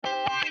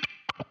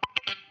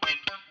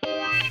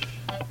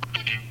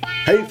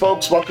Hey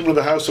folks, welcome to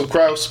the House of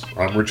Kraus.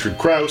 I'm Richard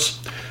Kraus.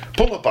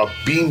 Pull up a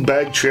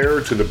beanbag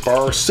chair to the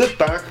bar, sit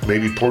back,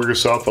 maybe pour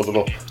yourself a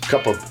little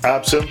cup of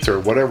absinthe or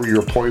whatever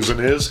your poison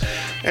is,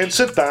 and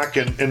sit back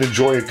and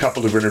enjoy a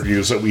couple of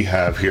interviews that we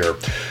have here.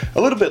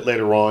 A little bit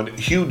later on,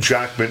 Hugh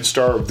Jackman,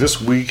 star of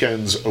this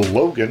weekend's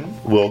Logan,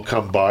 will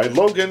come by.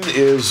 Logan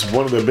is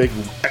one of the big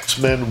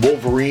X-Men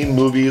Wolverine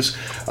movies.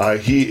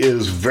 He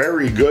is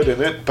very good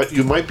in it, but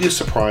you might be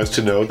surprised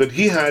to know that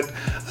he had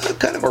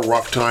kind of a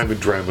rough time in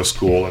drama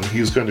school, and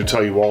he's going to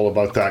tell you all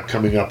about that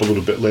coming up a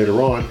little bit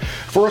later on.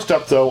 First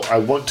up, though, I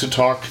want to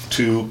talk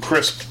to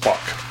Chris Buck.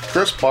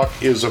 Chris Buck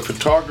is a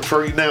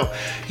photographer. Now,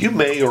 you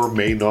may or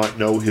may not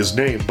know his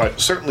name, but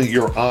certainly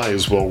your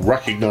eyes will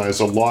recognize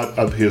a lot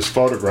of his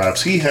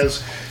photographs. He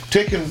has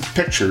taken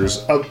pictures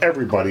of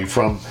everybody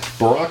from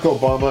Barack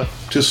Obama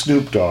to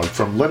Snoop Dogg,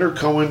 from Leonard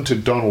Cohen to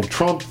Donald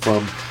Trump,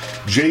 from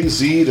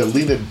Jay-Z to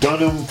Lena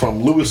Dunham,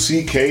 from Louis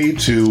C.K.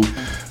 to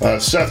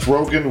Seth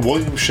Rogen,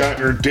 William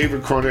Shatner,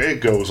 David Cronin. It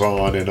goes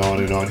on and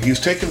on and on. He's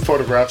taken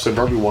photographs of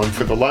everyone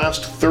for the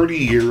last 30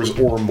 years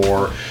or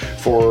more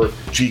for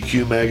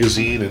GQ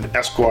magazine and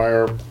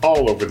Esquire,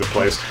 all over the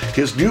place.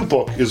 His new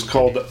book is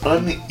called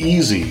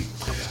Uneasy.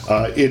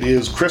 It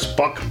is Chris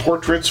Buck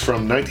Portraits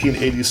from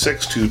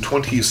 1986 to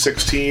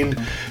 2016.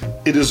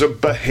 It is a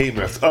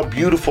behemoth, a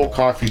beautiful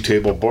coffee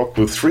table book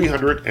with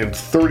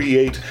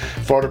 338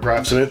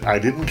 photographs in it. I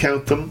didn't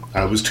count them.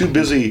 I was too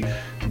busy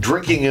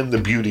drinking in the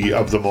beauty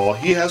of them all.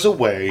 He has a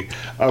way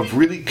of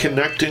really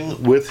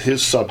connecting with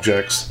his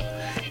subjects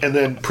and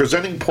then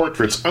presenting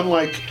portraits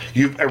unlike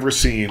you've ever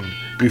seen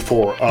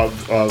before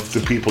of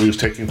the people he's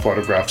taking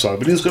photographs of.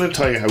 And he's going to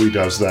tell you how he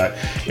does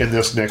that in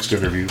this next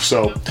interview.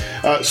 So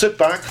sit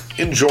back,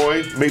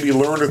 enjoy, maybe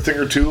learn a thing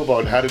or two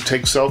about how to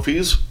take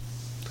selfies,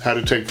 how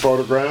to take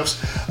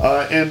photographs,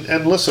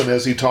 and listen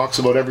as he talks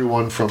about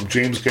everyone from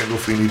James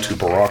Gandolfini to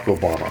Barack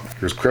Obama.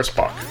 Here's Chris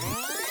Buck.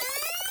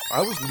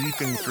 I was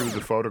leafing through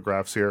the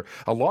photographs here.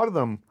 A lot of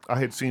them I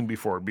had seen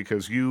before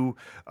because you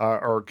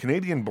are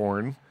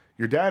Canadian-born.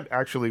 Your dad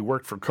actually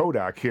worked for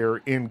Kodak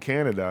here in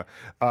Canada.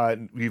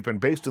 You've been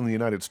based in the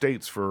United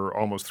States for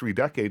almost 3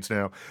 decades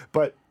now.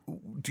 But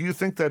do you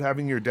think that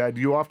having your dad,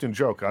 you often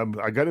joke,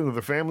 I got into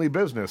the family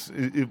business.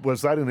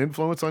 Was that an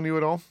influence on you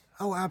at all?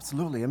 Oh,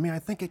 absolutely. I mean, I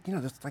think it,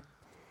 just like,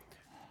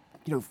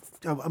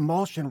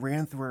 emulsion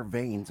ran through our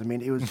veins. I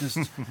mean, it was just,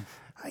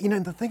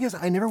 the thing is,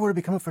 I never would have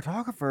become a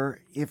photographer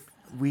if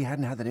we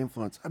hadn't had that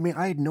influence. I mean,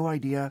 I had no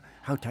idea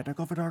how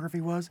technical photography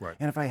was. Right.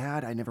 And if I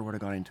had, I never would have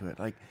got into it.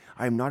 Like,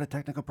 I'm not a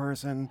technical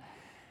person,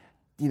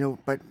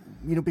 but,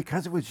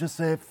 because it was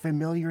just a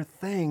familiar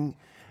thing.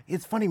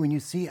 It's funny when you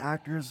see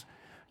actors'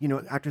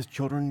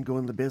 children go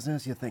into the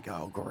business, you think,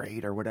 oh,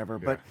 great, or whatever.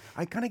 Yeah. But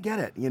I kind of get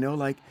it,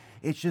 like,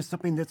 it's just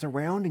something that's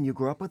around and you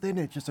grow up with it and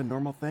it's just a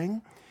normal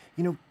thing.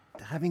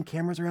 Having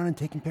cameras around and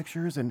taking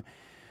pictures and,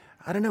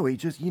 I don't know, it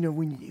just,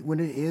 when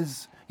it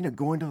is,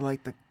 going to,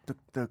 like,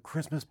 the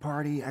Christmas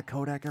party at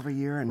Kodak every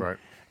year and, right.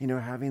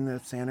 Having the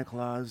Santa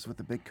Claus with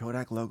the big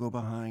Kodak logo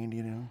behind,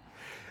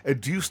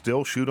 Do you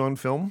still shoot on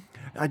film?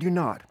 I do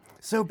not.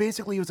 So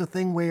basically it was a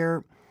thing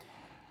where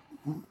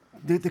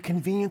the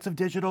convenience of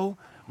digital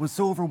was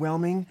so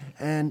overwhelming,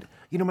 and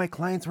my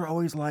clients were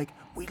always like,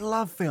 we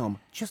love film,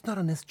 just not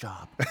on this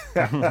job.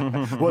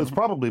 Well, it's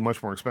probably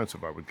much more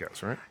expensive, I would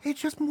guess, right? It's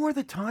just more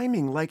the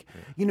timing. Like,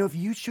 if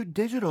you shoot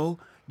digital,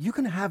 you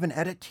can have an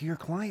edit to your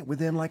client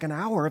within like an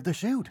hour of the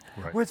shoot.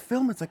 Right. Whereas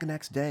film, it's like the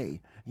next day,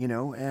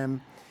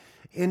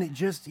 and it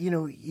just,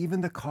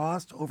 even the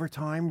cost over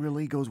time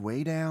really goes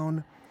way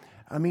down.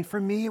 I mean, for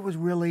me, it was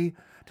really,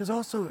 there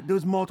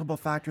was multiple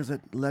factors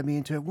that led me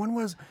into it. One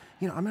was,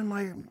 I'm in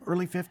my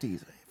early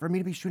 50s. For me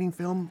to be shooting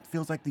film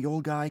feels like the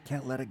old guy,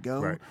 can't let it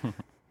go. Right.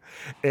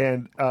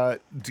 And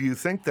do you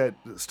think that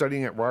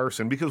studying at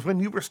Ryerson, because when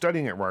you were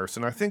studying at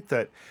Ryerson, I think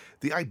that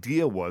the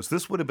idea was,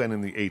 this would have been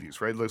in the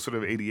 80s, right? Like sort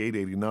of 88,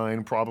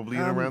 89, probably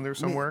around there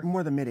somewhere?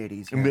 More the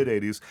mid-80s. Yeah.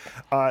 Mid-80s.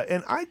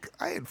 And I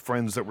had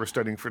friends that were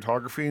studying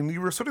photography, and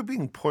you were sort of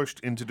being pushed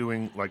into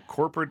doing like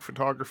corporate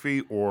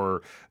photography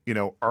or,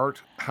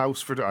 art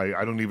house photography.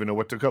 I don't even know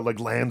what to call it, like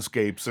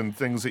landscapes and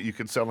things that you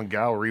could sell in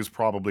galleries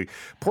probably.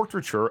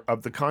 Portraiture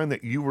of the kind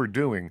that you were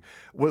doing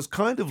was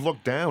kind of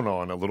looked down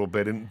on a little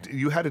bit, and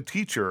you had a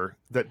teacher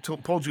that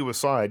pulled you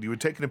aside. You had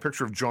taken a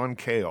picture of John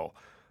Cale,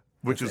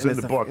 which is in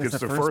the book. It's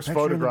the first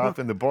photograph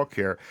in the book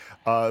here.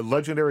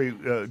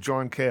 Legendary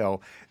John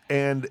Cale.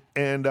 And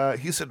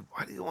he said,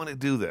 why do you want to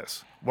do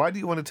this? Why do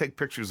you want to take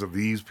pictures of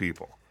these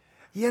people?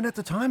 Yeah, and at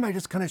the time I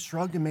just kind of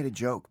shrugged and made a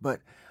joke. But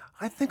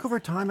I think over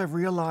time I've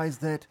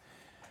realized that,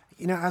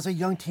 as a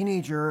young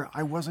teenager,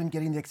 I wasn't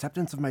getting the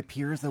acceptance of my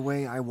peers the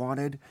way I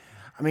wanted.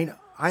 I mean,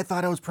 I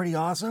thought I was pretty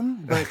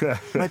awesome, but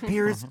my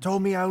peers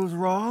told me I was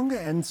wrong.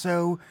 And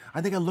so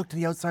I think I looked to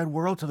the outside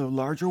world, to the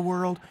larger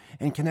world,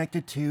 and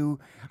connected to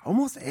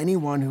almost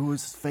anyone who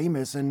was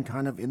famous and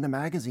kind of in the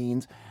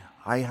magazines.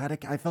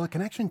 I felt a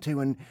connection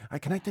to, and I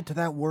connected to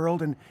that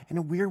world. And in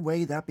a weird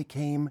way, that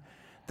became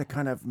the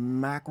kind of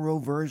macro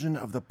version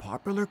of the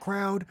popular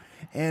crowd.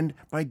 And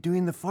by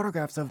doing the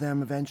photographs of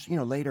them eventually,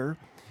 later,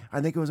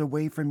 I think it was a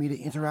way for me to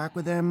interact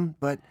with them,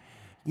 but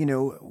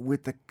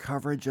with the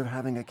coverage of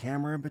having a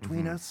camera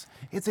between us,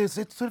 it's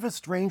sort of a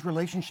strange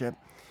relationship.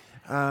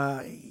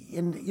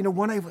 And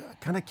one I've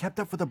kind of kept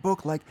up with the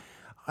book, like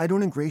I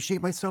don't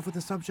ingratiate myself with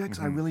the subjects.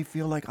 I really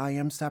feel like I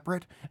am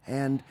separate,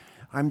 and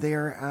I'm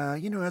there,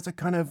 as a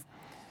kind of,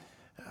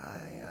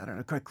 I don't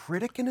know, kind of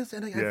critic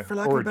for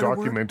lack of a better word.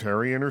 Or a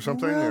documentarian or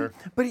something. Well,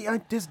 but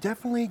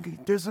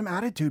there's some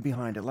attitude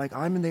behind it. Like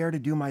I'm there to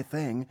do my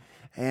thing,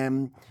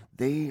 and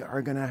they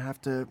are going to have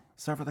to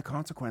suffer the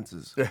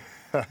consequences.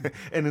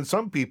 And in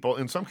some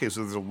cases,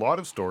 there's a lot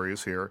of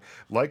stories here,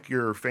 like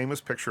your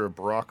famous picture of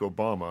Barack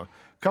Obama.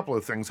 A couple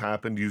of things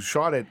happened. You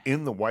shot it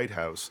in the White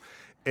House,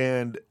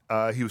 and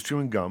he was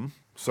chewing gum.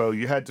 So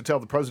you had to tell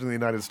the President of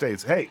the United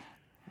States, hey,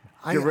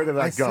 get rid of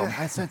that gum.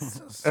 I said,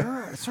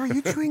 sir, are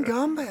you chewing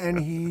gum? And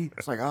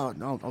he's like, oh,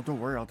 no, don't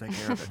worry, I'll take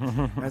care of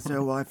it. I said,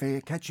 well, if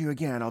I catch you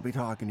again, I'll be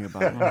talking to you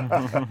about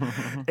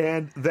it.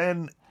 And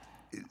then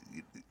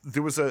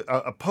there was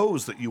a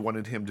pose that you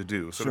wanted him to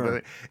do.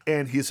 Sure.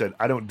 And he said,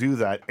 I don't do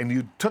that. And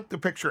you took the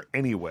picture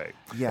anyway.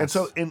 Yes. And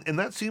so, and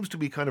that seems to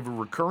be kind of a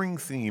recurring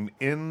theme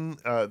in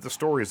the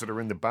stories that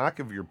are in the back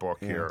of your book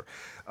here.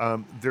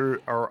 There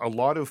are a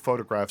lot of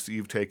photographs that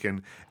you've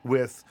taken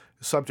with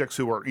subjects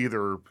who are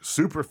either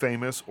super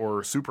famous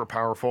or super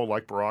powerful,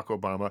 like Barack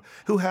Obama,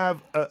 who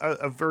have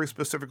a very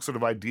specific sort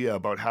of idea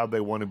about how they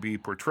want to be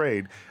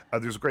portrayed.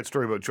 There's a great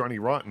story about Johnny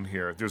Rotten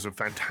here. There's a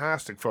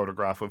fantastic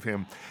photograph of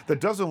him that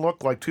doesn't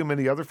look like too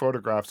many other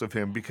photographs of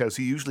him because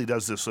he usually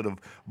does this sort of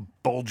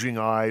bulging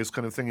eyes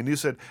kind of thing. And you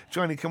said,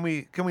 Johnny, can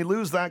we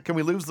lose that? Can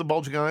we lose the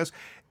bulging eyes?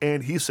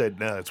 And he said,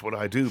 no, it's what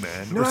I do,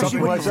 man. No, or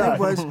something what like he that. said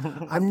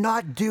was, I'm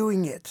not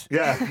doing it.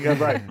 Yeah,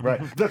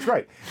 right. That's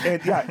right.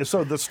 And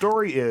so the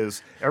story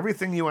is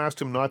everything you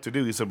asked him not to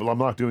do, he said, well, I'm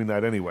not doing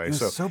that anyway.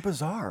 It was so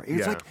bizarre. It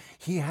was like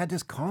he had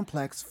this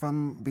complex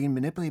from being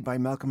manipulated by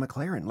Malcolm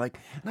McLaren. Like,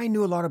 and I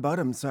knew a lot about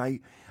him, so I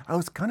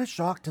was kind of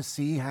shocked to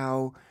see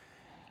how,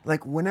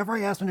 like, whenever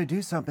I asked him to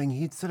do something,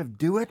 he'd sort of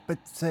do it,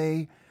 but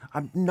say,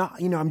 I'm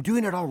not, I'm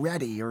doing it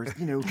already, or,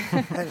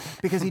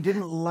 because he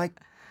didn't like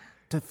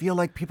to feel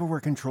like people were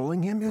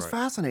controlling him. It was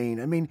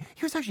fascinating. I mean,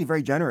 he was actually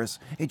very generous.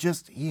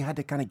 He had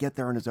to kind of get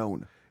there on his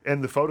own.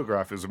 And the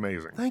photograph is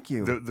amazing. Thank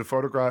you. The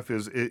photograph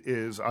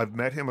is I've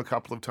met him a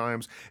couple of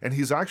times, and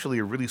he's actually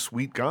a really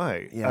sweet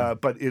guy. Yeah.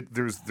 But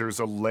there's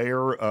a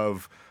layer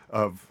of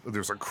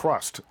there's a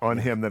crust on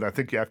him that I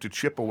think you have to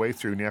chip away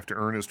through, and you have to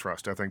earn his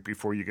trust, I think,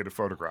 before you get a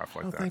photograph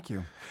like that. Thank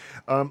you.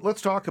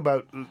 Let's talk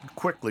about,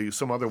 quickly,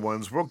 some other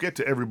ones. We'll get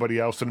to everybody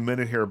else in a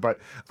minute here,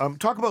 but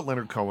talk about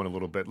Leonard Cohen a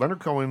little bit.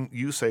 Leonard Cohen,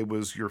 you say,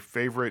 was your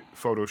favorite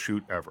photo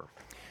shoot ever.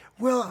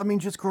 Well, I mean,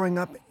 just growing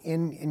up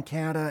in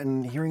Canada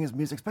and hearing his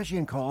music, especially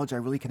in college, I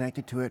really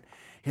connected to it.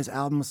 His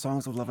album,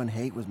 Songs of Love and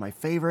Hate, was my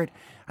favorite.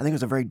 I think it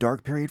was a very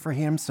dark period for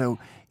him, so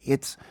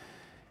it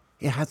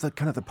has the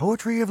kind of the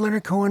poetry of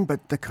Leonard Cohen,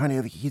 but the kind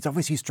of, he's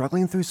obviously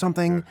struggling through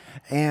something.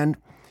 Yeah.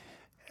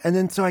 And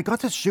then, so I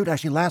got this shoot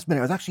actually last minute.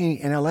 I was actually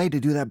in LA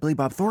to do that Billy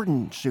Bob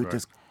Thornton shoot,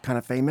 that's kind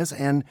of famous.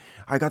 And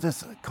I got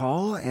this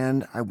call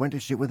and I went to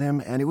shoot with him,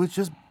 and it was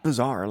just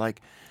bizarre.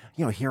 Like,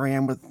 here I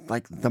am with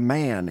like the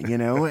man,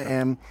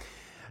 and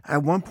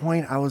at one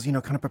point I was, kind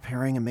of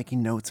preparing and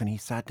making notes, and he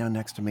sat down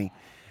next to me,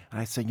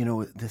 and I said,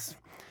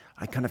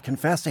 I kind of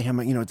confessed to him,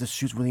 this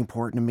shoot's really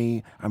important to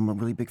me. I'm a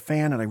really big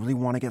fan, and I really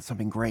want to get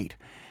something great.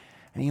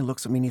 And he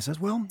looks at me and he says,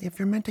 well, if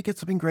you're meant to get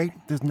something great,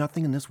 there's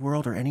nothing in this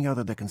world or any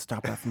other that can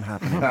stop that from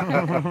happening.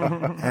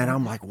 And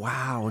I'm like,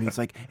 wow. And he's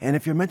like, and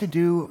if you're meant to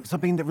do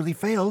something that really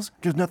fails,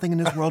 there's nothing in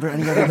this world or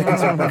any other that can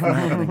stop that from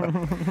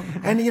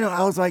happening. And,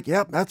 I was like,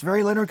 yep, that's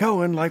very Leonard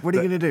Cohen. Like, what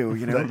are you going to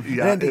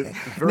do?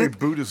 Very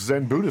Buddhist,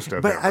 Zen Buddhist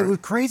of But that, right? it was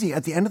crazy.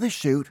 At the end of the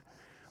shoot,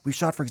 we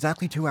shot for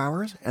exactly 2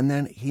 hours, and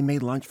then he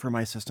made lunch for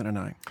my assistant and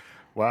I.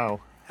 Wow.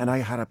 And I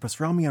had a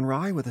pastrami and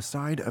rye with a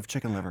side of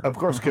chicken liver. Of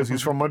course, because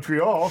he's from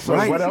Montreal, so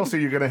what else are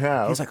you going to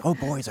have? He's like, oh,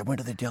 boys, I went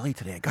to the deli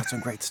today. I got some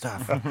great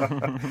stuff.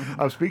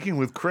 I'm speaking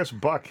with Chris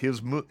Buck.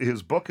 His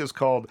book is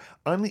called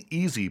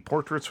Uneasy,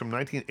 Portraits from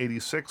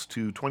 1986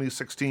 to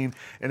 2016,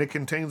 and it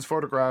contains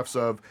photographs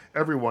of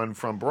everyone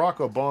from Barack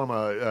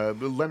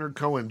Obama, Leonard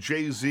Cohen,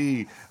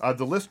 Jay-Z.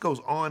 The list goes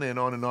on and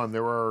on and on.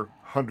 There are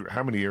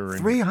how many are in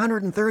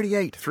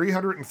 338.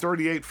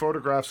 338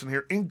 photographs in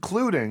here,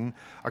 including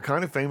a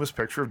kind of famous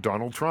picture of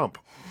Donald Trump.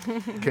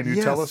 Can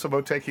you tell us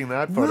about taking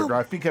that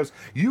photograph? Because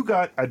you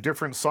got a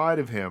different side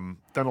of him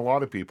than a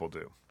lot of people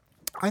do.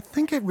 I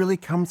think it really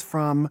comes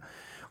from,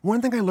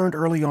 one thing I learned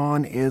early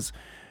on is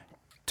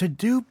to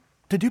do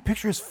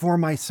pictures for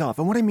myself.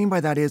 And what I mean by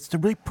that is to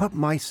really put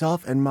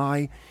myself and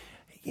my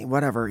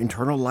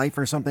internal life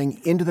or something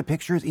into the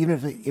pictures,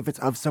 even if it's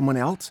of someone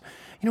else.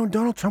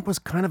 Donald Trump was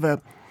kind of a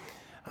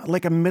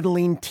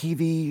middling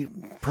TV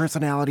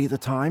personality at the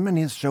time, and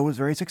his show was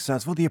very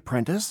successful, The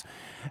Apprentice.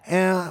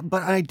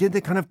 But I did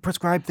the kind of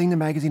prescribed thing the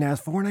magazine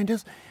asked for, and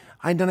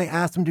then I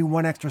asked him to do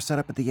one extra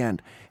setup at the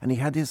end. And he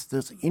had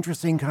this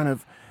interesting kind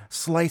of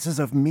slices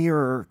of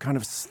mirror kind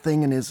of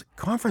thing in his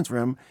conference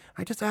room.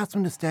 I just asked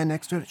him to stand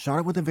next to it, shot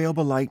it with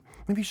available light,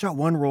 maybe shot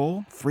one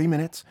roll, 3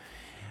 minutes.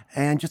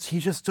 and he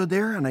just stood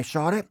there, and I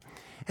shot it.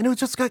 And it was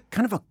just got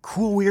kind of a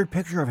cool, weird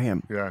picture of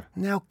him. Yeah.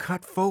 Now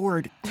cut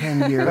forward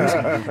 10 years,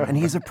 and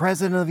he's the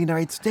president of the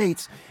United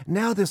States.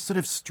 Now this sort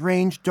of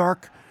strange,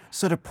 dark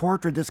sort of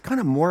portrait that's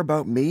kind of more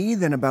about me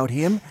than about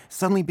him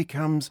suddenly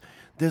becomes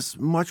this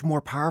much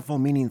more powerful,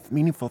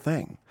 meaningful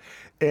thing.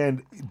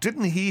 And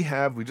didn't he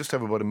have, we just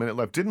have about a minute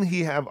left, didn't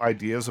he have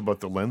ideas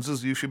about the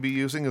lenses you should be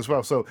using as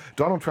well? So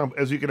Donald Trump,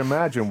 as you can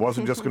imagine,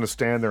 wasn't just going to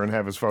stand there and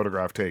have his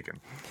photograph taken.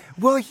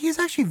 Well, he's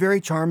actually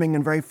very charming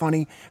and very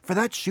funny. For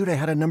that shoot, I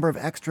had a number of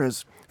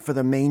extras for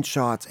the main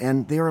shots,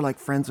 and they were like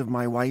friends of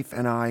my wife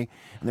and I,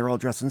 and they're all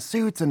dressed in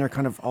suits, and they're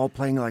kind of all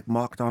playing like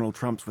mock Donald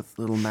Trumps with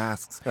little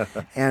masks.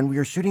 And we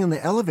were shooting in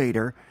the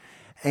elevator,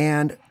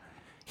 and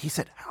he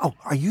said, "Oh,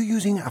 are you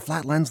using a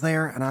flat lens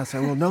there?" And I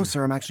said, "Well, no,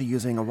 sir, I'm actually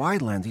using a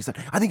wide lens." He said,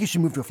 "I think you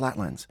should move to a flat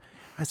lens."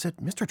 I said,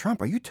 "Mr.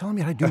 Trump, are you telling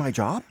me how to do my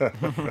job?"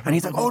 And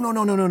he's like, "Oh, no,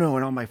 no, no, no, no."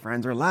 And all my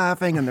friends are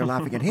laughing, and they're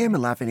laughing at him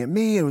and laughing at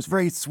me. It was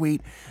very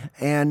sweet.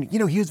 And,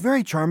 he was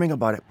very charming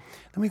about it.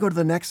 Then we go to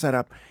the next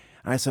setup.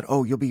 And I said,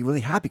 "Oh, you'll be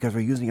really happy because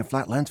we're using a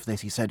flat lens for this."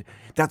 He said,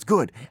 "That's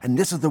good. And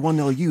this is the one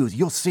they'll use.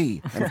 You'll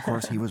see." And of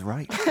course, he was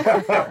right.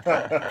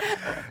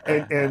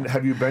 And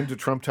have you been to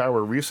Trump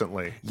Tower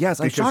recently? Yes,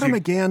 I shot him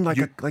again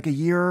like a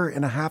year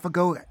and a half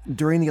ago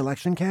during the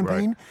election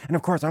campaign. Right. And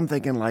of course, I'm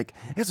thinking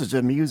this is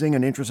amusing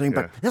and interesting,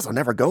 but this will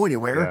never go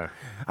anywhere. Yeah.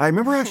 I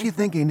remember actually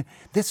thinking,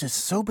 this is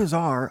so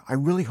bizarre. I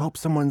really hope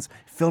someone's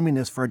filming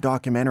this for a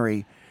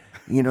documentary,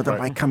 that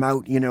might come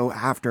out,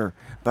 after.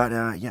 But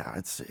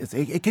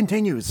it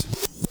continues.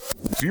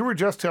 So you were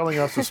just telling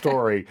us a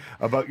story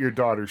about your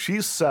daughter.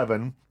 She's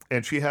 7,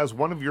 and she has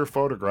one of your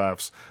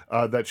photographs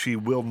that she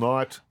will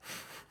not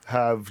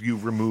have you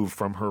removed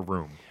from her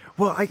room.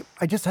 Well,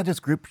 I just had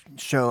this group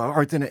show,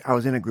 or I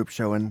was in a group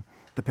show, and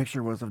the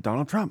picture was of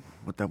Donald Trump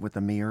with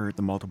the mirror,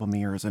 the multiple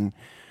mirrors, and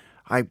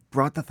I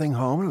brought the thing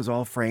home. It was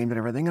all framed and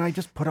everything, and I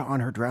just put it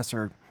on her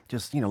dresser,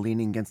 just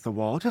leaning against the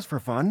wall, just for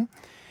fun,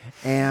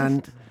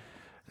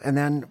 and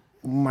then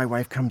my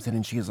wife comes in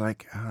and she's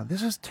like,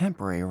 "This is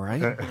temporary,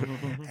 right?"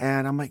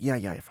 And I'm like,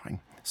 yeah, fine.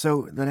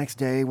 So the next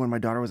day when my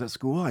daughter was at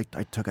school, I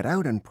took it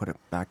out and put it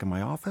back in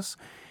my office.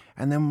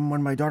 And then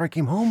when my daughter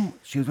came home,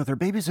 she was with her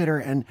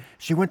babysitter, and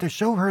she went to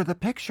show her the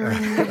picture,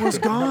 and it was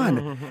gone.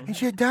 And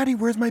she said, "Daddy,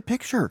 where's my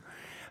picture?"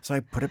 So I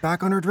put it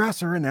back on her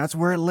dresser, and that's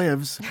where it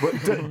lives.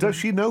 But does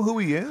she know who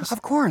he is?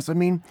 Of course. I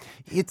mean,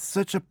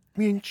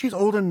 she's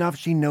old enough.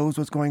 She knows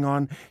what's going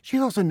on. She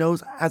also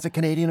knows, as a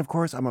Canadian, of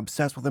course, I'm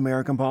obsessed with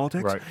American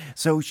politics. Right.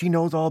 So she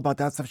knows all about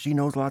that stuff. She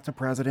knows lots of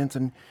presidents,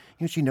 and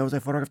she knows I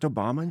photographed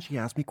Obama, and she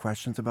asked me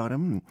questions about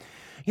him.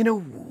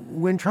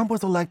 When Trump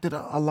was elected,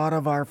 a lot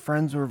of our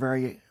friends were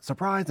very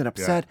surprised and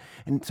upset,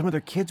 and some of their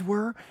kids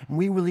were, and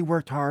we really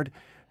worked hard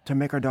to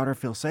make our daughter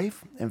feel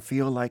safe and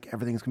feel like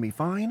everything's going to be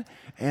fine.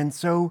 And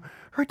so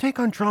her take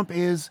on Trump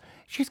is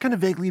she's kind of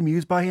vaguely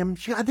amused by him.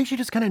 I think she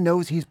just kind of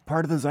knows he's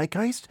part of the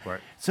zeitgeist. Right.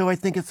 So I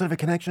think it's sort of a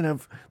connection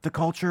of the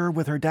culture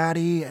with her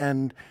daddy,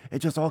 and it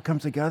just all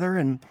comes together.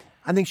 And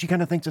I think she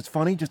kind of thinks it's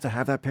funny just to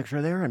have that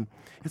picture there, and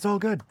it's all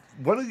good.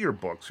 One of your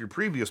books, your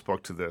previous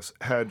book to this,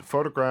 had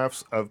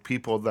photographs of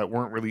people that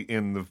weren't really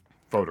in the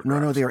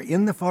photographs. No, they were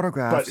in the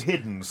photographs, but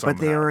hidden somehow.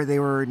 But they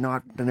were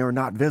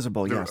not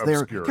visible.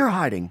 They're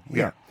hiding.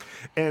 Yeah.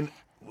 And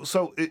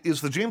so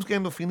is the James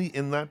Gandolfini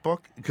in that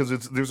book?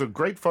 Because there's a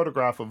great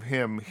photograph of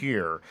him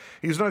here.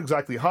 He's not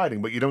exactly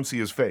hiding, but you don't see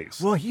his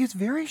face. Well, he's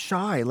very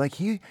shy. Like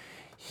he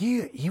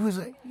was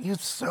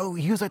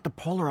like the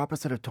polar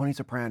opposite of Tony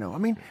Soprano. I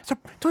mean,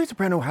 Tony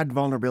Soprano had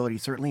vulnerability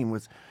certainly,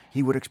 and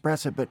he would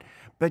express it,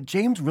 but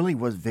James really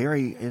was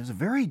a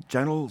very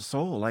gentle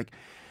soul,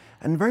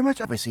 and very much,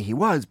 obviously he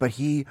was, but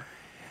he,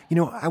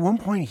 at one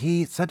point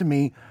he said to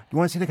me, "You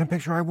want to see the kind of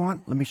picture I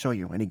want? Let me show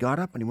you." And he got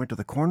up and he went to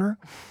the corner,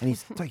 and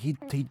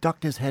he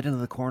ducked his head into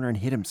the corner and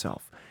hid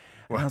himself.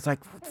 And I was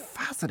like,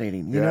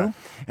 fascinating, you know?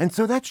 And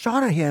so that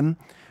shot of him,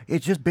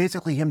 it's just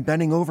basically him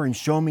bending over and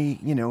showing me,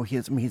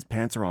 his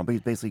pants are on, but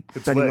he's basically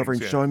bending over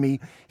and showing me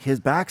his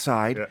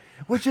backside,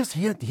 which is,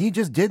 he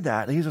just did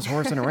that. He's just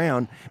horsing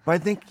around. But I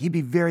think he'd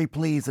be very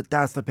pleased that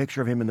that's the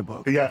picture of him in the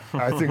book. Yeah,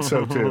 I think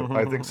so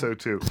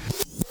too.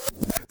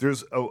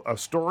 There's a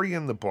story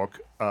in the book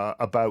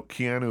about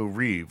Keanu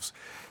Reeves.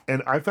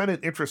 And I found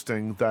it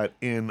interesting that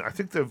I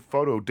think the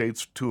photo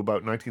dates to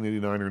about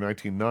 1989 or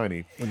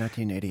 1990. In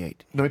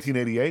 1988.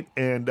 1988.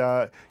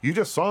 And you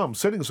just saw him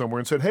sitting somewhere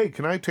and said, "Hey,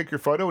 can I take your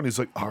photo?" And he's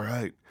like, "All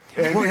right."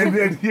 And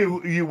then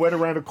you went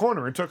around a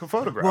corner and took a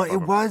photograph. Well,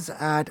 it was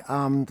at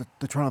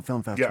the Toronto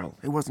Film Festival.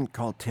 Yeah. It wasn't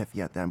called TIFF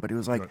yet then, but it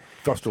was like...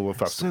 Festival of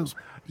Festivals.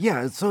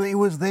 So it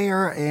was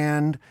there,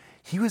 and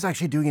he was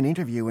actually doing an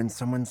interview, and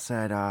someone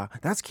said,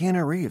 "That's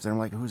Keanu Reeves." And I'm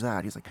like, "Who's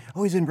that?" He's like,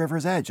 "Oh, he's in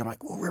River's Edge." I'm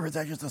like, "Well, River's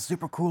Edge is a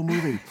super cool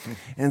movie."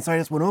 And so I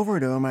just went over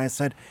to him, and I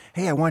said,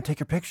 "Hey, I want to take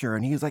your picture."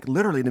 And he's like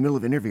literally in the middle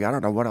of an interview. I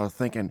don't know what I was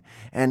thinking.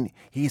 And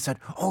he said,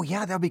 "Oh,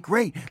 yeah, that'd be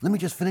great. Let me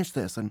just finish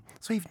this." And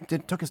so he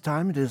took his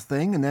time and did his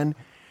thing, and then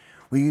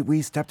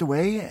we stepped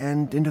away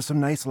and into some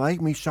nice light,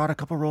 and we shot a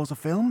couple rolls of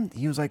film.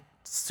 He was like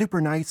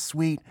super nice,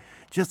 sweet,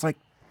 just like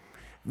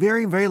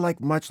very, very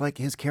much like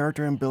his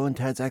character in Bill and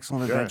Ted's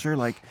Excellent Adventure,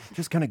 like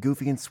just kind of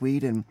goofy and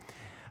sweet. And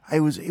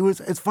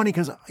it's funny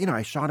because,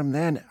 I shot him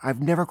then.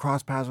 I've never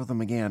crossed paths with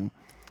him again.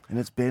 And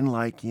it's been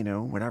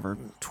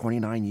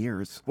 29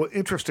 years. Well,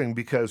 interesting,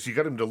 because you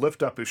got him to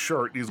lift up his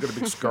shirt. He's got a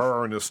big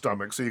scar on his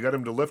stomach. So you got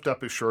him to lift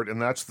up his shirt,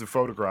 and that's the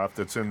photograph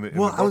that's in the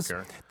book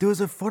here. There's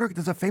a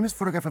famous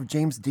photograph of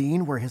James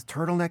Dean where his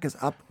turtleneck is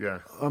up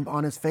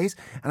on his face.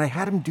 And I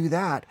had him do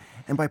that.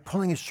 And by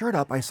pulling his shirt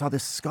up, I saw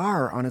this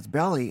scar on his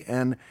belly.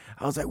 And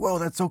I was like, whoa,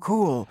 that's so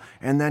cool.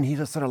 And then he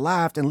just sort of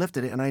laughed and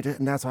lifted it.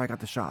 And that's how I got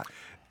the shot.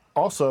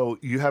 Also,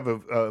 you have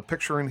a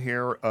picture in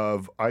here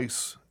of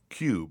Ice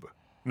Cube.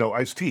 No,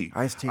 Ice-T.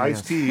 Ice-T,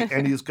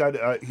 and you tell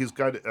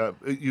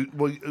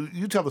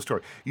the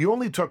story. You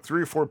only took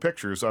 3 or 4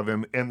 pictures of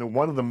him, and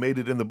one of them made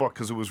it in the book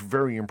because it was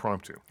very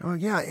impromptu. Oh,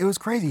 yeah, it was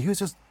crazy. He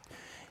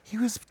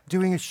was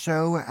doing a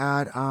show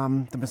at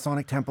the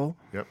Masonic Temple.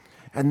 Yep.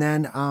 And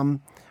then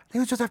it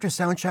was just after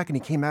sound check, and he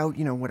came out,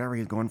 whatever,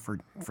 he was going for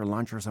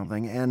lunch or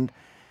something, and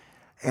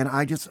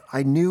I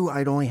knew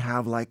I'd only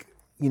have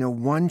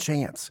one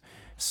chance.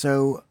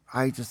 So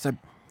I just said,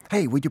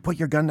 hey, would you put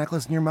your gun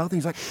necklace in your mouth? And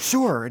he's like,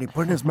 sure. And he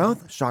put it in his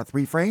mouth, shot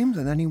 3 frames,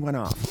 and then he went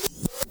off.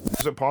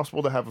 Is it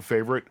possible to have a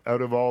favorite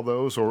out of all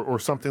those, or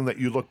something that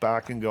you look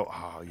back and go,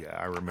 oh, yeah,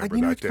 I remember that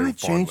day? It kind of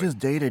changes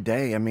day to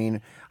day. I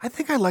mean, I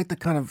think I like the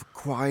kind of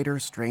quieter,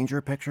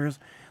 stranger pictures.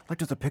 Like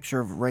there's a picture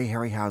of Ray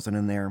Harryhausen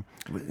in there.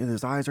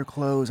 His eyes are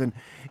closed. And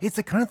it's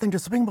the kind of thing,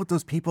 there's something about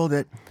those people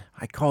that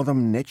I call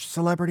them niche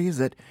celebrities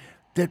that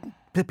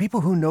the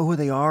people who know who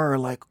they are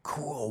like,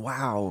 cool,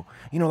 wow.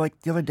 Like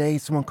the other day,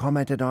 someone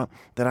commented on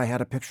that I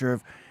had a picture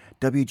of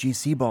W.G.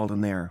 Sebald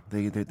in there,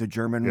 the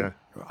German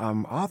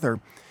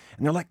author.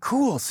 And they're like,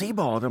 cool,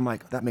 Sebald. I'm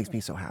like, that makes me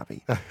so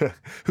happy.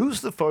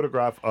 Who's the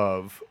photograph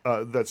of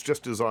that's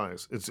just his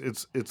eyes?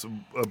 It's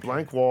a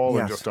blank wall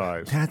and just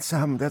eyes.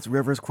 That's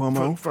Rivers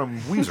Cuomo. From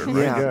Weezer,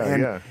 right?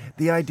 Yeah.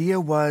 The idea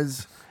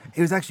was,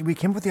 we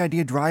came up with the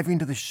idea driving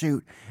to the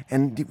shoot.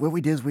 And what we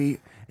did is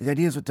the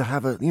idea is to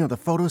have the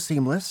photo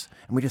seamless,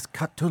 and we just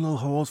cut 2 little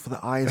holes for the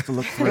eyes to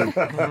look through.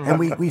 And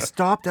we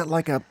stopped at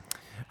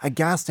a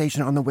gas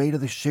station on the way to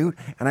the shoot,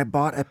 and I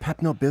bought a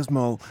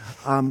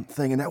Pepto-Bismol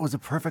thing, and that was a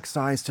perfect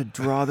size to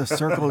draw the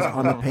circles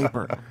on the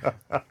paper.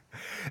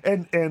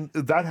 And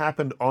that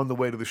happened on the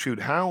way to the shoot.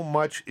 How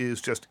much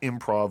is just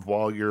improv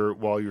while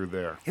you're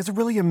there? It's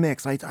really a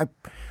mix.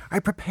 I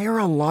prepare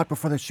a lot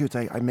before the shoots.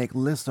 I make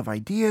lists of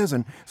ideas,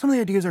 and some of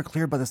the ideas are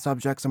cleared by the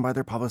subjects and by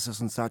their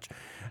publicists and such,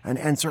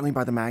 and certainly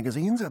by the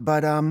magazines.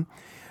 But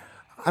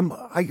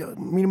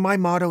my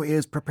motto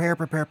is prepare,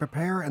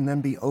 and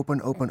then be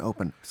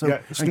open. So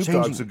Snoop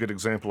Dogg's a good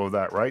example of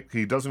that, right?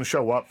 He doesn't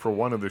show up for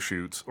one of the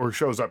shoots, or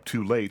shows up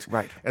too late,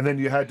 right? And then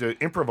you had to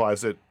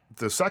improvise it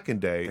the second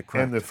day,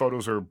 and the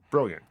photos are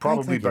brilliant.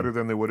 Probably better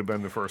than they would have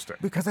been the first day.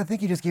 Because I think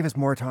he just gave us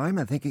more time.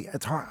 I think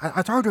it's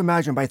hard to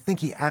imagine, but I think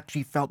he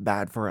actually felt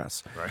bad for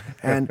us. Right.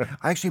 And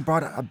I actually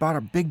bought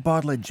a big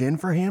bottle of gin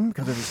for him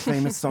because of his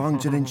famous song,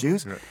 Gin and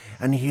Juice. Yeah.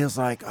 And he was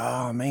like,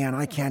 oh, man,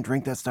 I can't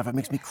drink that stuff. It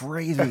makes me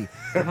crazy.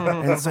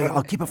 And so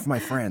I'll keep it for my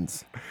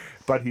friends.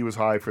 But he was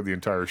high for the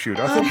entire shoot.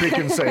 I think we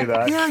can say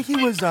that. Yeah, he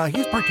was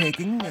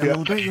partaking a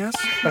little bit, yes.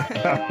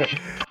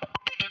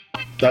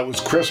 That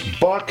was Chris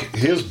Buck.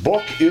 His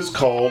book is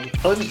called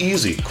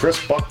Uneasy,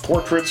 Chris Buck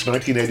Portraits,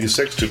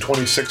 1986 to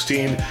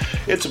 2016.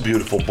 It's a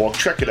beautiful book.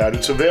 Check it out.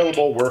 It's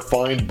available where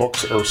fine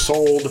books are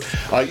sold.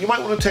 You might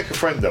want to take a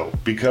friend, though,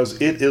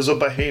 because it is a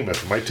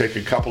behemoth. It might take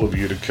a couple of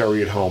you to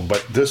carry it home,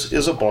 but this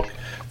is a book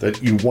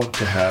that you want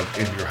to have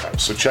in your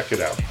house. So check it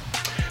out.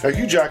 Now,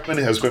 Hugh Jackman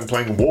has been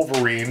playing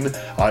Wolverine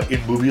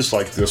in movies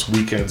like this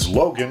weekend's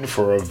Logan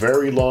for a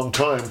very long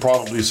time,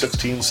 probably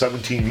 16,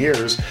 17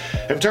 years.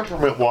 And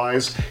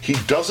temperament-wise, he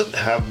doesn't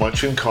have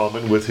much in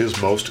common with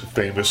his most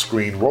famous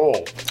screen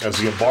role. As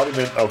the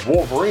embodiment of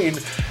Wolverine,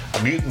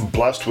 a mutant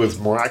blessed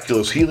with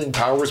miraculous healing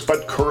powers,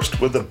 but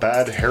cursed with a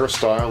bad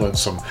hairstyle and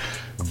some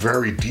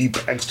very deep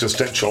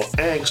existential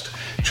angst,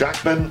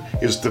 Jackman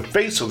is the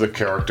face of the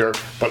character,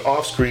 but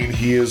off-screen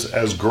he is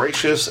as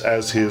gracious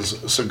as his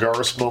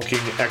cigar-smoking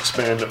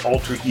X-Men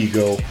alter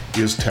ego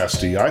is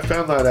testy. I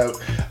found that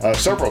out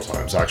several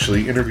times,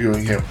 actually,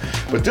 interviewing him.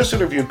 But this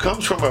interview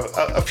comes from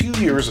a few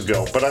years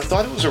ago, but I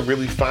thought it was a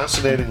really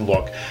fascinating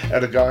look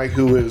at a guy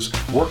who is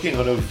working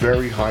on a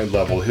very high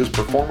level. His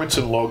performance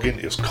in Logan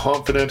is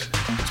confident,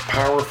 it's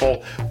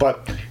powerful,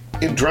 but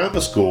in drama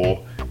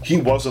school, he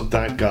wasn't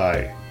that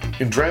guy.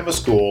 In drama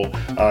school,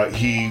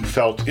 he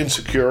felt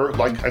insecure,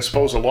 like I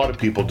suppose a lot of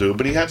people do,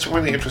 but he had some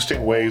really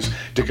interesting ways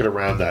to get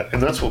around that,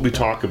 and that's what we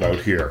talk about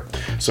here.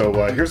 So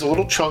here's a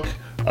little chunk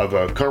of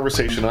a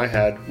conversation I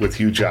had with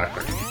Hugh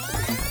Jackman.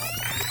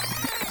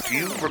 Do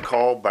you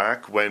recall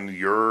back when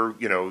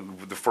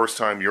the first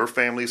time your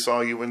family saw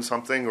you in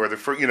something, or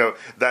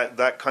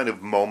that kind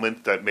of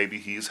moment that maybe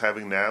he's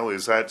having now?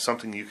 Is that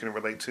something you can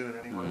relate to in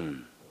any way?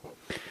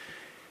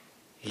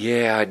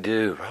 Yeah, I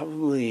do.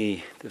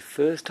 Probably the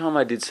first time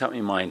I did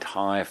something my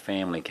entire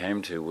family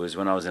came to was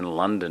when I was in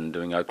London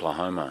doing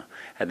Oklahoma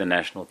at the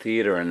National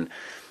Theatre, and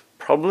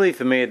probably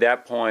for me at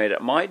that point,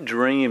 my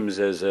dreams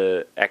as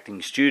a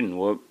acting student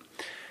were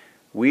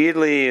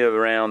weirdly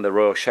around the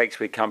Royal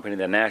Shakespeare Company,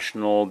 the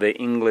National, the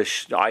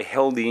English. I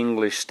held the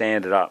English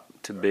standard up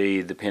to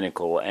be the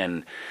pinnacle.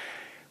 And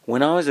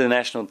when I was at the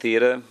National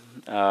Theatre,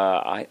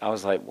 I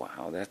was like,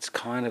 wow,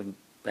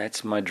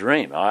 that's my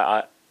dream.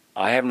 I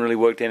haven't really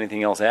worked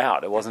anything else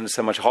out. It wasn't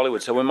so much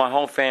Hollywood. So when my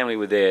whole family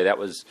were there, that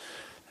was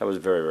very,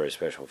 very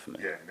special for me.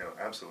 Yeah, no,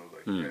 absolutely.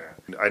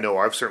 Yeah. I know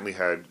I've certainly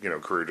had,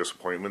 career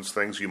disappointments,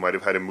 things. You might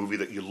have had a movie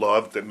that you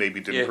loved that maybe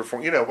didn't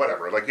perform,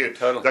 whatever. Like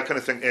totally. That kind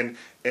of thing.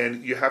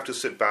 And you have to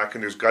sit back,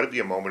 and there's got to be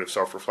a moment of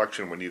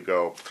self-reflection when you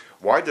go,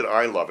 why did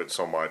I love it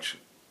so much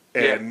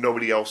and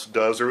nobody else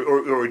does,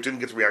 or it didn't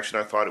get the reaction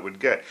I thought it would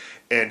get?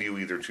 And you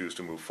either choose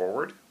to move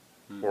forward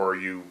or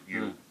you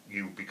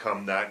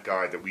become that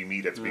guy that we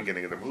meet at the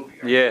beginning of the movie.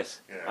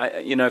 Yes.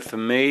 Yeah. For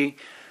me,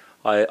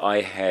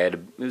 I had,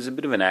 it was a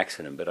bit of an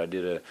accident, but I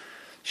did a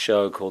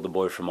show called The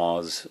Boy from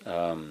Oz,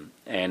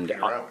 and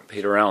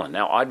Peter Allen.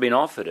 Now, I'd been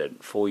offered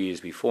it 4 years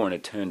before and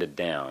had turned it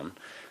down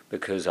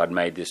because I'd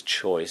made this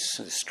choice,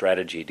 this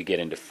strategy to get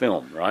into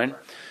film, right?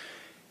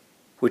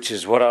 Which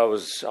is what I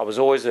was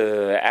always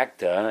an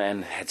actor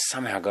and had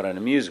somehow got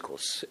into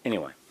musicals.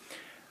 Anyway,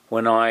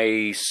 when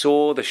I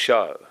saw the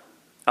show,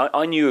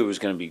 I knew it was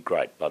going to be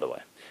great, by the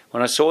way.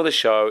 When I saw the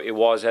show, it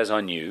was as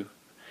I knew,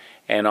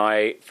 and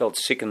I felt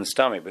sick in the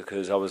stomach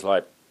because I was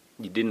like,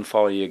 you didn't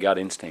follow your gut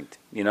instinct.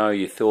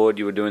 You thought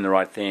you were doing the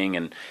right thing,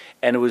 and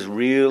it was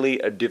really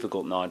a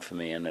difficult night for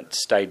me, and it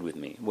stayed with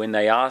me. When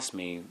they asked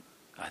me,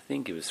 I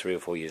think it was 3 or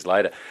 4 years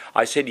later,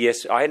 I said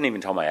yes. I hadn't even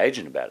told my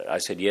agent about it. I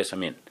said, yes,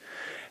 I'm in.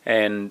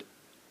 And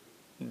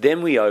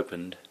then we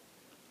opened.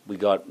 We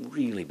got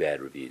really bad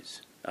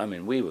reviews. I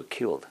mean, we were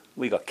killed.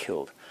 We got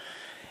killed.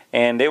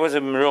 And there was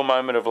a real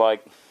moment of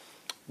like,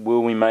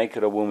 will we make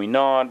it or will we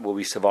not? Will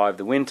we survive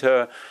the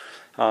winter?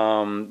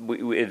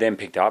 It then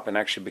picked up and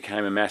actually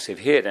became a massive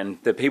hit. And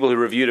the people who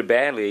reviewed it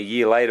badly a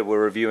year later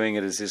were reviewing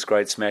it as this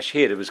great smash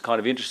hit. It was kind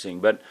of interesting.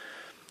 But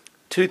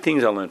 2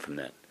 things I learned from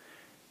that.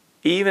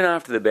 Even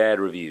after the bad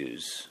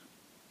reviews,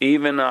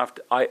 even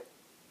after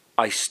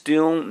I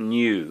still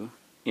knew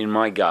in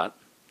my gut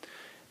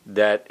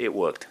that it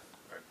worked.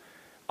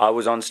 I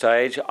was on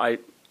stage. I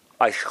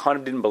kind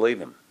of didn't believe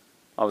him.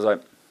 I was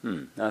like,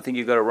 I think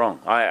you got it wrong.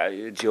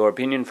 It's your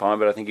opinion, fine,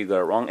 but I think you got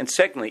it wrong. And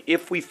secondly,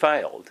 if we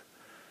failed,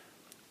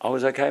 I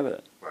was okay with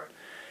it. Right.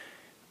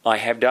 I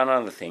have done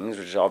other things,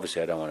 which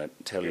obviously I don't want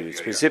to tell you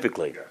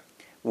specifically,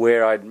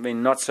 where I'd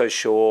been not so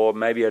sure.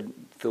 Maybe I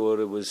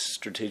thought it was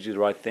strategically the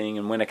right thing,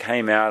 and when it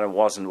came out, it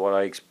wasn't what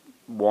I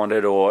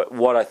wanted or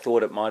what I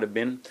thought it might have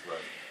been. Right.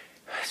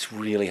 It's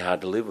really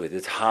hard to live with.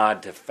 It's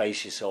hard to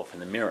face yourself in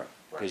the mirror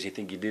because you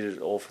think you did it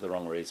all for the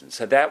wrong reasons.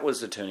 So that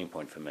was the turning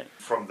point for me.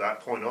 From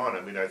that point on,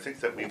 I mean, I think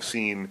that we've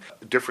seen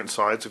different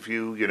sides of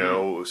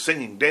you,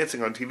 singing,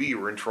 dancing on TV. You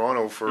were in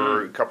Toronto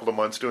for a couple of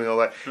months doing all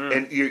that.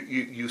 And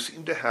you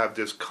seem to have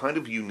this kind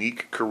of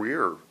unique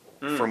career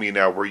for me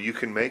now where you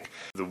can make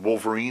the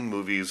Wolverine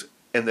movies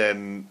and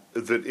then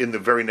in the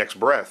very next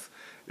breath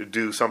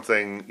do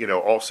something,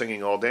 all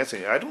singing, all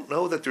dancing. I don't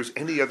know that there's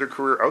any other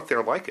career out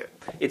there like it.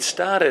 It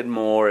started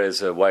more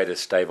as a way to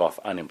stave off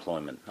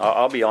unemployment.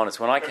 I'll be honest,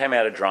 when I came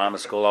out of drama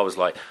school, I was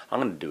like,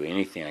 I'm going to do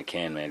anything I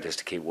can, man, just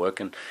to keep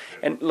working.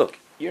 And look,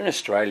 you're in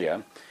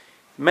Australia,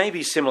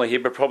 maybe similar here,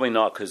 but probably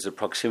not because of the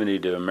proximity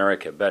to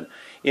America. But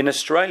in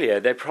Australia,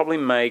 they probably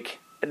make,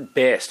 at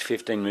best,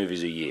 15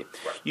 movies a year.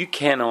 Right. You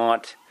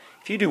cannot...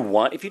 If you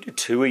do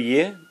 2 a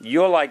year,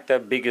 you're like the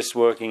biggest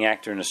working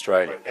actor in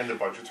Australia. Right. And the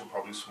budgets are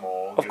probably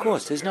small. Of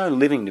course, there's no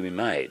living to be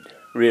made,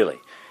 really.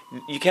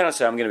 You cannot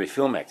say, I'm going to be a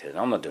film actor.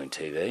 I'm not doing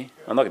TV.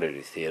 I'm not going to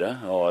do theatre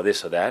or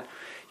this or that.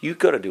 You've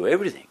got to do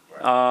everything.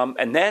 Right.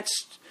 And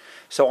that's...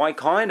 So I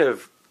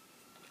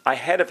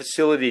had a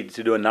facility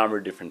to do a number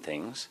of different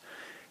things.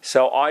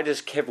 So I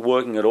just kept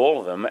working at all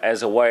of them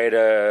as a way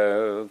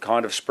to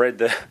kind of spread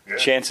the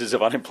chances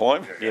of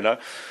unemployment,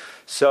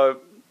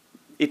 So...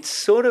 it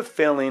sort of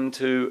fell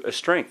into a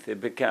strength.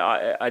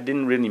 I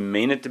didn't really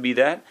mean it to be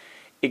that,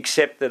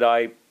 except that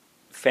I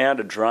found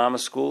a drama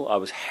school. I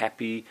was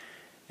happy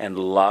and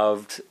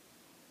loved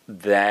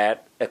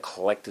that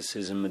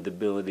eclecticism and the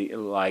ability,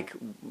 like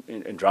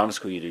in drama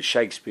school you do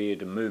Shakespeare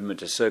to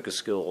movement to circus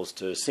skills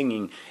to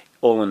singing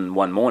all in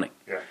one morning.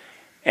 Yeah.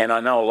 And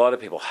I know a lot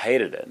of people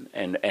hated it,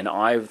 and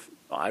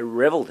I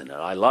reveled in it.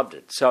 I loved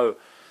it. So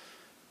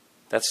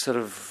that's sort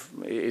of,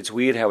 it's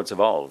weird how it's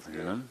evolved,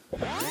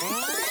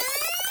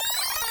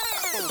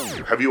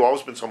 Have you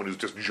always been someone who's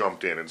just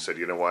jumped in and said,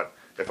 you know what,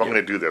 if I'm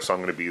going to do this, I'm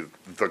going to be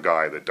the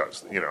guy that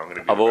does, I'm going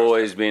to be I've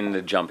always been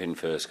the jump-in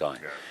first guy.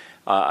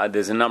 Yeah.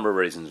 There's a number of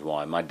reasons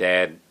why. My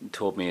dad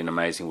taught me an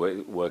amazing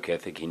work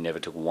ethic. He never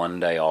took one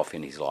day off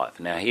in his life.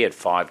 Now, he had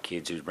 5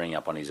 kids he was bringing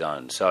up on his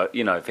own. So,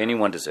 if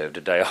anyone deserved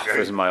a day off, it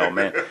was my old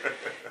man.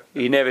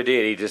 He never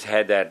did. He just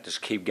had that,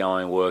 just keep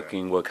going,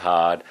 working, work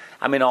hard.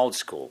 I mean, old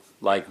school.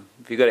 Like,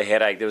 if you got a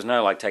headache, there was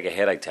no, take a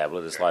headache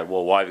tablet. It's like,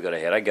 well, why have you got a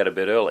headache? Go to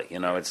bed early.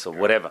 It's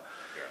whatever.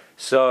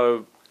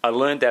 So I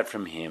learned that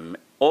from him.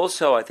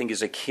 Also, I think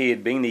as a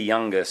kid, being the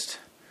youngest,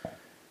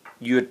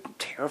 you're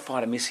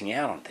terrified of missing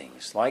out on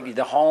things. Like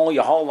your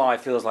whole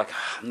life feels like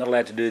I'm not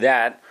allowed to do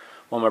that.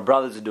 While my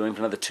brothers are doing for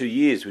another 2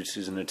 years, which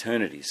is an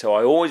eternity. So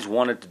I always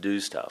wanted to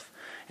do stuff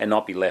and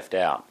not be left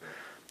out.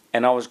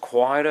 And I was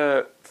quite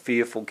a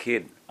fearful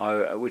kid,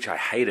 which I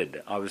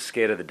hated. I was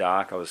scared of the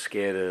dark. I was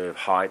scared of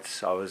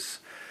heights.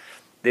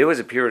 There was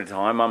a period of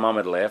time my mum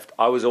had left.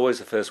 I was always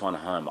the first one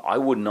home. I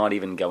would not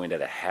even go into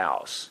the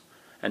house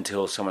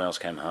until someone else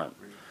came home.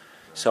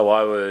 So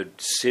I would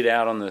sit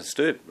out on the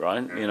stoop,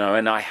 right?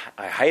 And I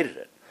hated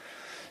it.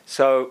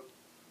 So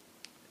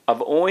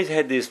I've always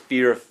had this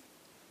fear.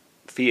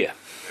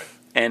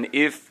 And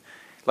if,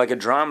 like a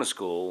drama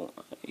school,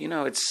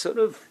 it's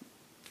a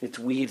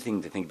weird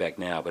thing to think back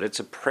now, but it's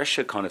a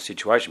pressure kind of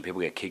situation.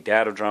 People get kicked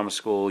out of drama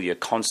school. You're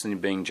constantly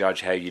being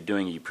judged how you're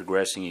doing. Are you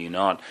progressing? Are you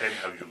not? And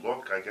how you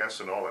look, I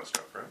guess, and all that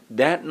stuff, right?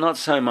 That, not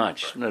so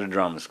much. Not a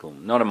drama school.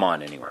 Not a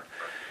mine, anyway.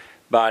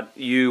 But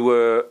you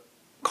were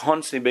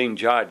constantly being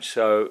judged.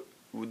 So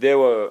there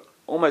were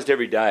almost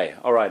every day,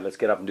 all right, let's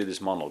get up and do this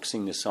monologue,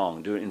 sing this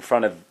song, do it in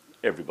front of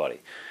everybody.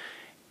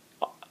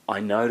 I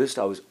noticed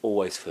I was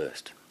always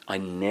first. I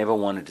never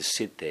wanted to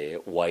sit there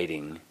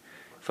waiting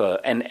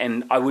for...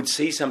 And I would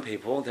see some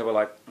people, they were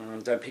like,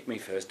 don't pick me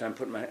first, don't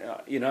put my...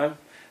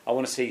 I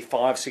want to see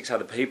 5, 6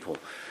 other people.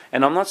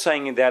 And I'm not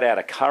saying that out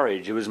of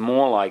courage. It was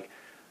more like,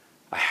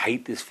 I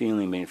hate this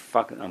feeling of being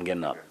fucking... I'm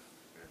getting up.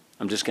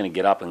 I'm just going to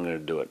get up and I'm going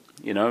to do it.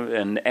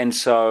 And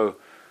so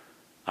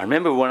I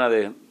remember one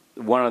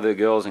of the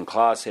girls in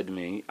class said to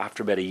me,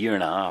 after about a year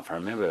and a half, I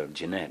remember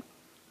Jeanette,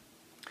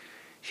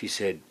 she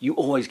said, you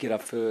always get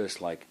up first.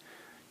 Like,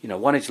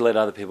 why don't you let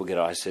other people get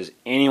up? I says,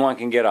 anyone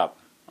can get up.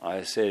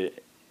 I said,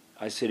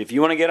 if you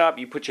want to get up,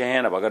 you put your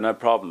hand up. I got no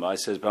problem. I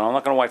says, but I'm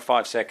not going to wait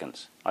 5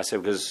 seconds. I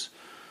said, because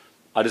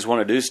I just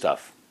want to do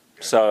stuff.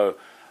 So,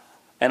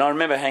 and I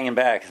remember hanging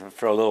back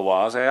for a little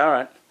while. I was like, all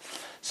right.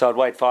 So I'd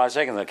wait 5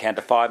 seconds. I'd count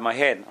to 5 in my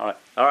head. All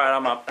right,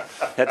 I'm up.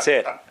 That's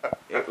it.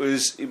 It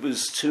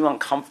was too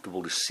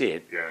uncomfortable to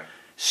sit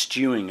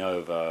stewing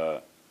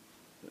over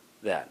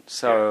that.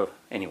 So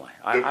anyway,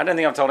 I don't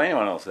think I've told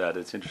anyone else that.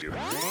 It's interesting.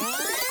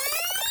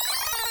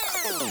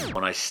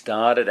 When I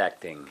started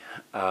acting,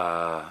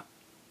 I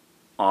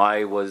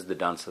was the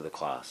dunce of the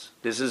class.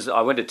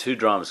 I went to 2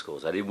 drama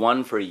schools. I did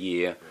one for a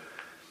year.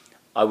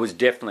 I was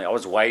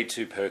way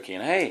too perky.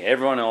 And hey,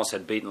 everyone else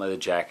had beaten leather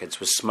jackets,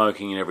 was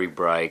smoking in every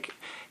break,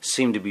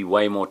 seemed to be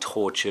way more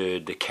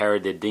tortured. They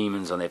carried their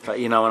demons on their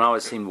face, and I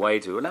seemed way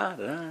too...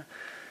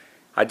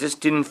 I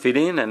just didn't fit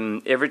in,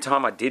 and every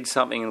time I did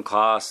something in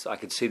class, I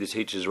could see the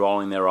teachers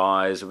rolling their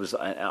eyes.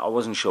 I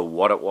wasn't sure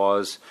what it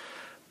was,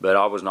 but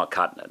I was not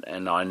cutting it.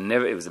 And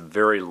it was a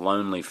very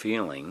lonely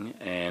feeling,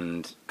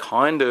 and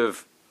kind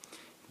of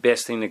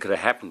best thing that could have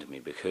happened to me,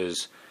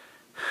 because,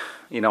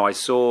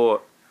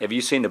 have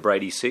you seen the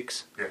Brady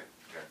Six? Yeah.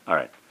 All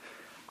right.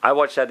 I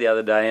watched that the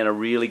other day, and it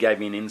really gave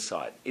me an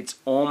insight. It's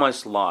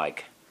almost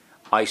like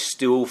I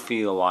still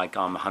feel like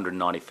I'm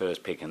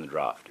 191st pick in the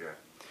draft. Yeah.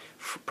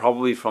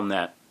 Probably from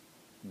that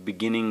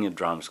beginning of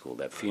drama school,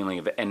 that feeling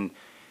of it. And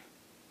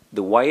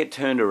the way it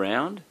turned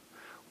around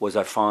was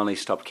I finally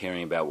stopped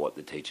caring about what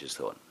the teachers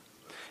thought.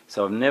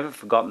 So I've never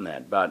forgotten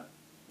that. But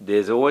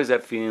there's always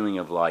that feeling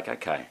of like,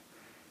 okay,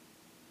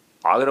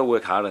 I got to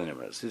work harder than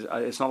everyone else.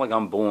 It's not like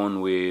I'm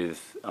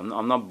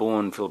not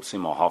born Philip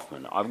Seymour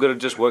Hoffman. I've got to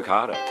just work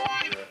harder.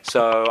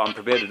 So I'm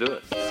prepared to do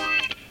it.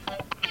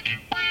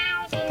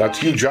 That's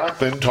Hugh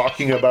Jackman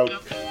talking about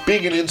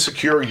being an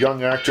insecure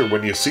young actor.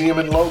 When you see him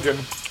in Logan,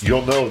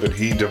 you'll know that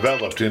he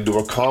developed into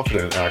a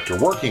confident actor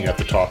working at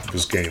the top of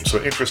his game.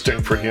 So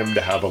interesting for him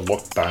to have a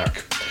look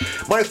back.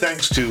 My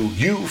thanks to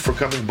you for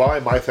coming by.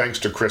 My thanks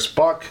to Chris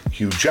Buck,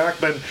 Hugh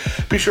Jackman.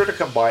 Be sure to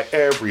come by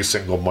every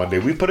single Monday.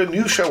 We put a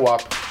new show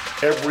up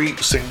every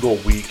single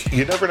week.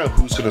 You never know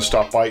who's going to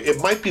stop by.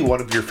 It might be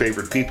one of your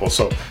favorite people.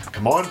 So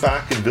come on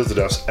back and visit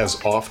us as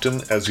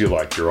often as you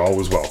like. You're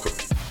always welcome.